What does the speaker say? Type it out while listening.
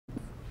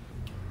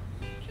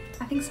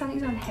I think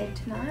Sunny's on head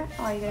tonight.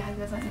 Oh, you're gonna have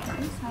yours on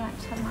head, so I like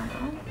to have mine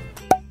on.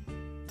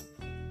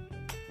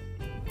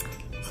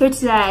 So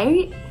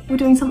today, we're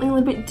doing something a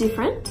little bit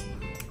different.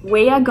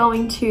 We are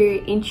going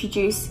to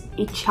introduce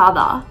each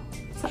other.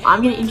 So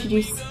I'm gonna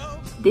introduce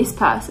this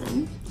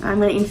person. I'm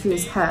gonna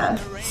introduce her.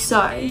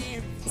 So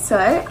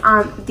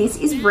this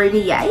is Ruby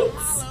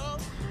Yates.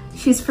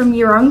 She's from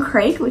Eurong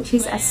Creek, which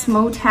is a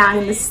small town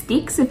in the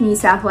sticks of New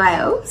South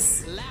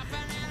Wales.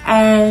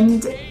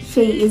 And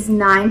she is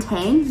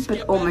 19,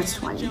 but almost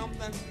 20.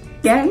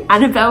 yeah,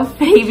 Annabelle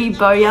Phoebe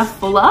Bowyer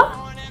Fuller.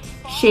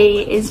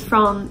 She is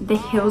from the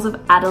hills of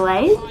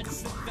Adelaide.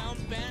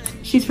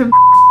 She's from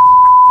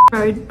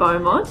Road,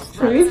 Beaumont.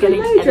 That's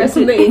getting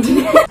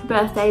edited.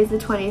 Birthday is the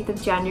 20th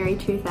of January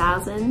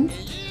 2000.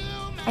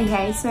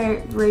 Okay,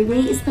 so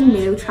Ruby is the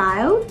middle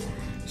child.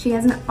 She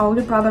has an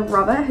older brother,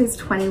 Robert, who's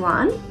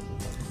 21.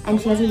 And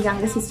she has a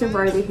younger sister,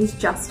 Rhoda, who's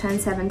just turned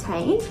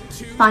 17.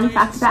 Fun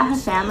fact about her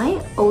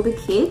family, all the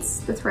kids,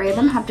 the three of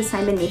them, have the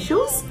same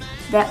initials.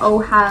 They all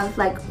have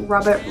like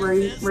Robert,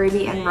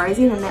 Ruby and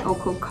Rosie, and they're all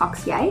called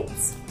Cox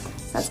Yates.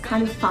 So that's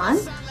kind of fun.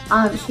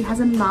 She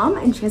has a mum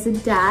and she has a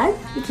dad,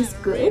 which is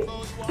good.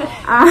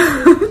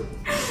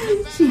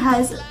 She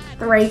has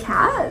 3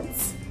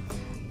 cats,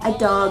 a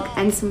dog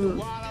and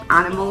some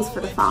animals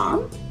for the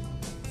farm.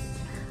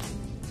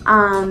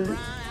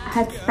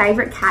 Her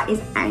favourite cat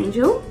is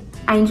Angel.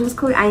 Angel's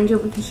called Angel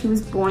because she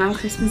was born on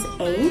Christmas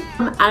Eve.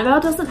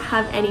 Annabelle doesn't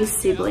have any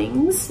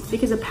siblings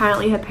because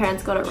apparently her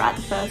parents got it right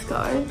the first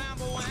go.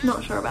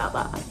 Not sure about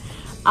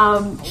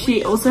that.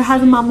 She also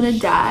has a mum and a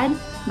dad,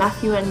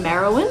 Matthew and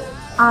Merowyn.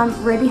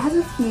 Ruby has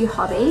a few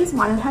hobbies.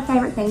 One of her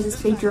favourite things is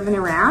to be driven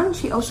around.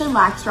 She also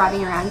likes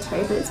driving around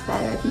too, but it's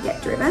better if you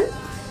get driven.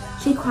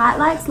 She quite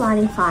likes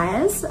lighting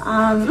fires.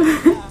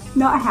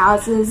 Not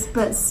houses,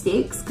 but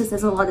sticks, because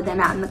there's a lot of them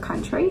out in the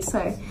country,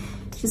 so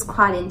she's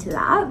quite into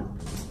that.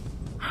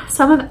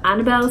 Some of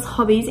Annabelle's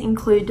hobbies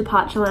include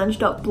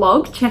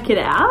departurelounge.blog, check it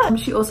out.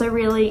 She also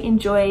really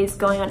enjoys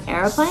going on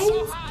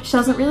aeroplanes. She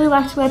doesn't really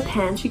like to wear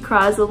pants, she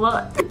cries a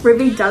lot.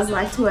 Ruby does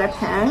like to wear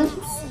pants.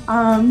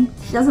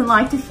 She doesn't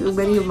like to feel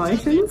many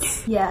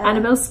emotions. Yeah.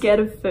 Annabelle's scared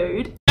of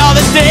food.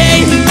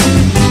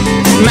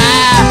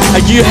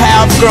 You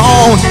have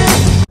grown.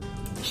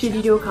 Should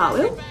you do a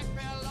cartwheel?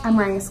 I'm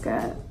wearing a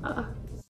skirt.